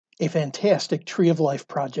a fantastic Tree of Life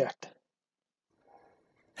project.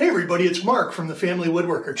 Hey everybody, it's Mark from the Family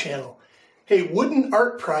Woodworker Channel. Hey, wooden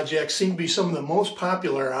art projects seem to be some of the most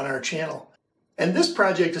popular on our channel. And this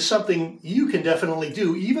project is something you can definitely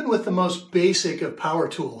do, even with the most basic of power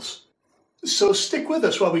tools. So stick with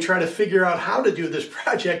us while we try to figure out how to do this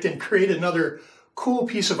project and create another cool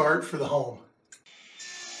piece of art for the home.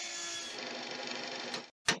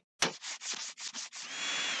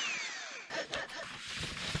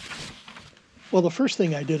 Well, the first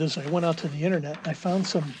thing I did is I went out to the internet and I found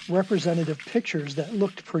some representative pictures that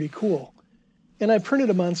looked pretty cool. And I printed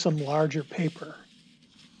them on some larger paper.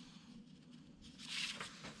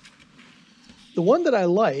 The one that I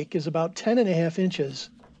like is about 10.5 inches.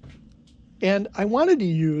 And I wanted to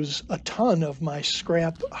use a ton of my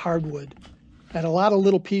scrap hardwood. And a lot of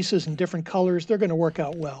little pieces in different colors, they're going to work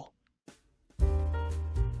out well.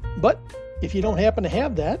 But if you don't happen to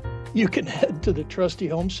have that, you can head to the trusty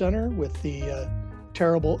home center with the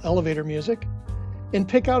terrible elevator music and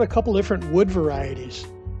pick out a couple different wood varieties.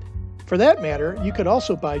 For that matter, you could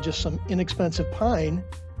also buy just some inexpensive pine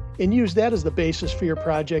and use that as the basis for your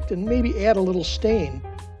project and maybe add a little stain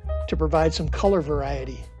to provide some color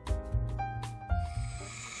variety.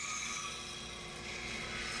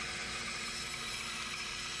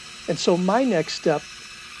 And so my next step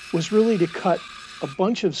was really to cut a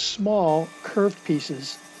bunch of small curved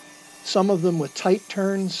pieces, some of them with tight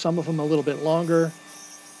turns, some of them a little bit longer,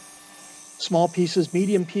 small pieces,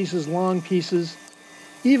 medium pieces, long pieces,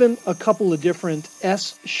 even a couple of different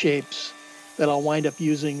S shapes that I'll wind up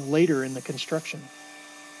using later in the construction.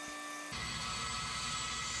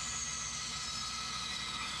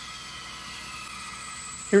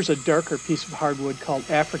 Here's a darker piece of hardwood called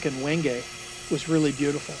African Wenge. It was really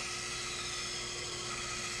beautiful.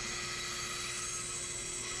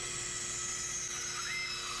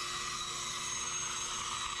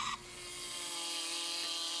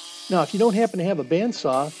 Now, if you don't happen to have a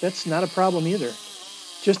bandsaw, that's not a problem either.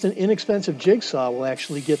 Just an inexpensive jigsaw will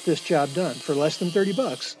actually get this job done. For less than 30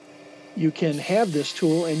 bucks, you can have this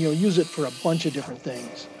tool and you'll use it for a bunch of different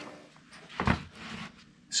things.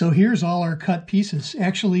 So here's all our cut pieces.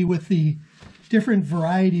 Actually, with the different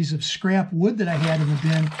varieties of scrap wood that I had in the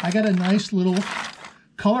bin, I got a nice little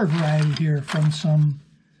color variety here, from some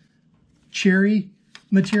cherry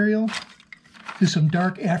material to some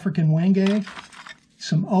dark African Wenge,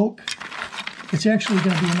 some oak. It's actually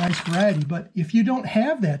going to be a nice variety, but if you don't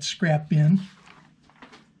have that scrap bin,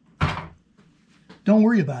 don't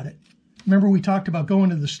worry about it. Remember, we talked about going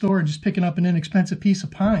to the store and just picking up an inexpensive piece of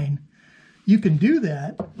pine. You can do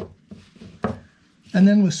that, and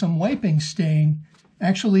then with some wiping stain,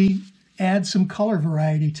 actually add some color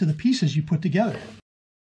variety to the pieces you put together.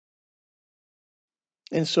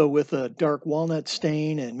 And so with a dark walnut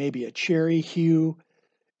stain and maybe a cherry hue,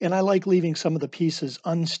 and I like leaving some of the pieces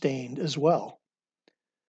unstained as well.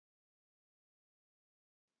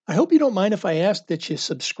 I hope you don't mind if I ask that you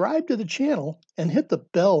subscribe to the channel and hit the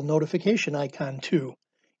bell notification icon too.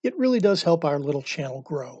 It really does help our little channel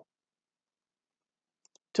grow.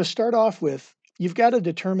 To start off with, you've got to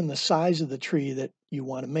determine the size of the tree that you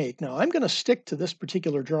want to make. Now, I'm going to stick to this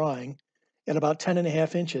particular drawing at about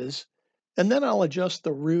 10.5 inches, and then I'll adjust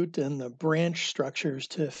the root and the branch structures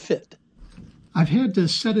to fit. I've had to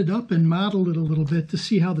set it up and model it a little bit to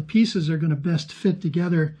see how the pieces are going to best fit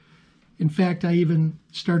together. In fact, I even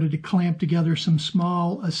started to clamp together some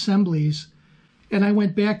small assemblies, and I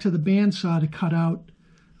went back to the bandsaw to cut out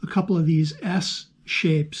a couple of these S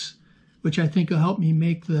shapes, which I think will help me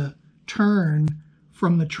make the turn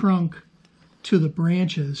from the trunk to the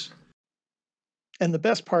branches. And the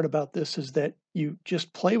best part about this is that you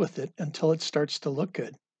just play with it until it starts to look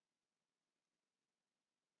good.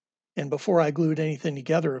 And before I glued anything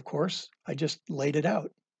together, of course, I just laid it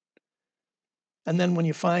out. And then when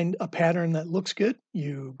you find a pattern that looks good,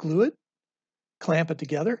 you glue it, clamp it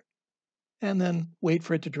together, and then wait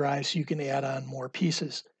for it to dry so you can add on more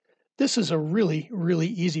pieces. This is a really, really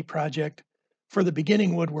easy project. For the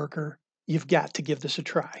beginning woodworker, you've got to give this a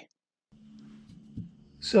try.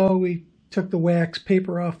 So we took the wax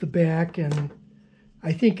paper off the back, and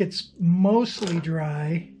I think it's mostly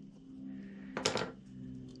dry.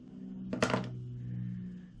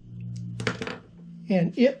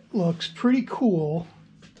 And it looks pretty cool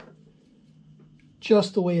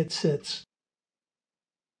just the way it sits.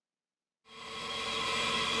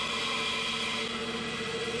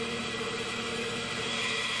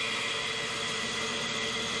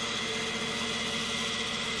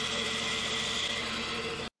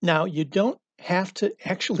 Now, you don't have to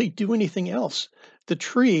actually do anything else. The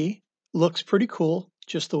tree looks pretty cool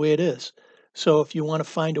just the way it is. So if you want to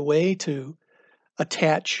find a way to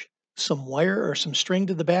attach some wire or some string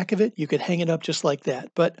to the back of it, you could hang it up just like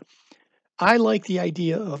that. But I like the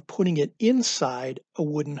idea of putting it inside a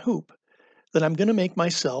wooden hoop that I'm going to make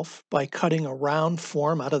myself by cutting a round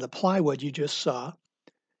form out of the plywood you just saw,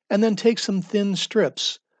 and then take some thin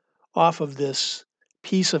strips off of this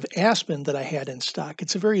piece of aspen that I had in stock.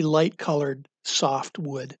 It's a very light colored, soft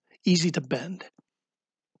wood, easy to bend.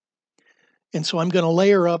 And so I'm going to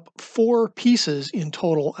layer up 4 pieces in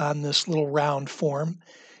total on this little round form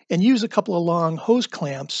and use a couple of long hose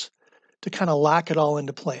clamps to kind of lock it all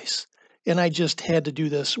into place. And I just had to do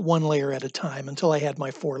this 1 layer at a time until I had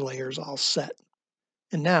my 4 layers all set.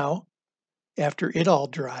 And now, after it all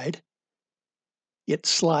dried, it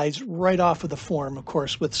slides right off of the form, of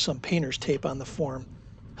course, with some painter's tape on the form.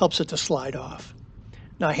 Helps it to slide off.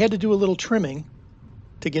 Now, I had to do a little trimming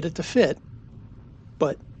to get it to fit,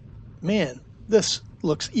 but man, this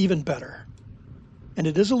looks even better. And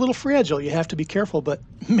it is a little fragile, you have to be careful, but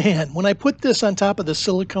man, when I put this on top of the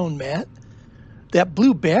silicone mat, that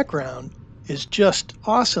blue background is just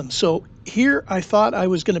awesome. So here I thought I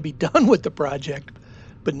was going to be done with the project,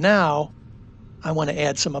 but now I want to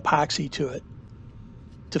add some epoxy to it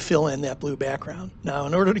to fill in that blue background. Now,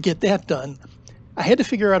 in order to get that done, I had to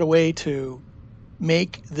figure out a way to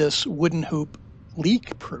make this wooden hoop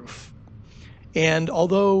leak proof. And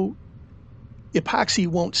although epoxy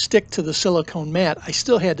won't stick to the silicone mat, I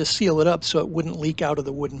still had to seal it up so it wouldn't leak out of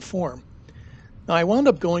the wooden form. Now, I wound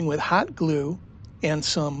up going with hot glue and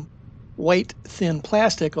some white thin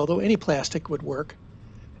plastic, although any plastic would work.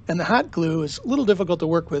 And the hot glue is a little difficult to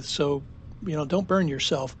work with, so don't burn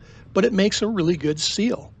yourself, but it makes a really good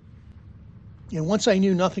seal. And once I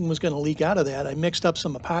knew nothing was going to leak out of that, I mixed up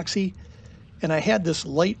some epoxy, and I had this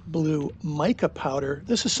light blue mica powder.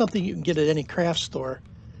 This is something you can get at any craft store,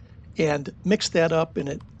 and mix that up, and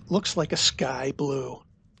it looks like a sky blue.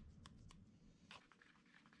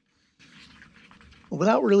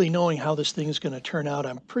 Without really knowing how this thing is going to turn out,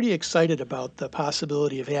 I'm pretty excited about the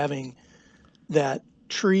possibility of having that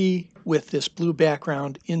tree with this blue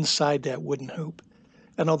background inside that wooden hoop.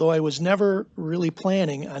 And although I was never really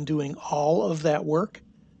planning on doing all of that work,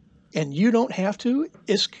 and you don't have to,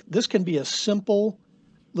 this can be a simple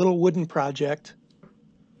little wooden project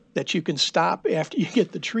that you can stop after you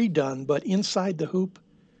get the tree done, but inside the hoop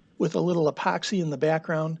with a little epoxy in the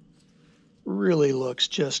background really looks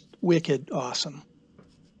just wicked awesome.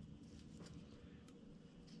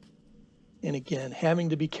 And again, having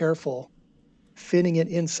to be careful fitting it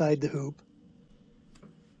inside the hoop.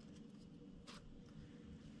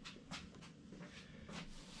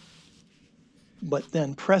 But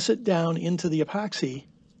then press it down into the epoxy,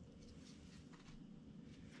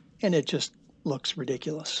 and it just looks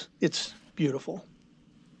ridiculous. It's beautiful.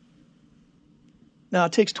 Now,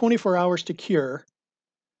 it takes 24 hours to cure,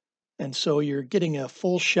 and so you're getting a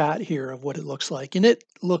full shot here of what it looks like. And it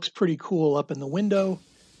looks pretty cool up in the window,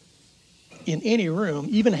 in any room,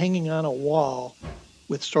 even hanging on a wall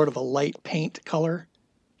with sort of a light paint color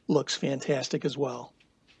looks fantastic as well.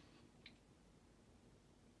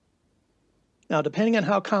 Now, depending on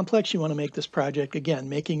how complex you want to make this project, again,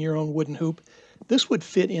 making your own wooden hoop, this would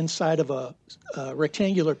fit inside of a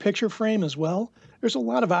rectangular picture frame as well. There's a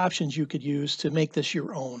lot of options you could use to make this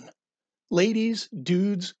your own. Ladies,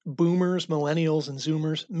 dudes, boomers, millennials, and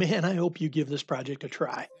zoomers, man, I hope you give this project a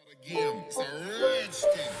try.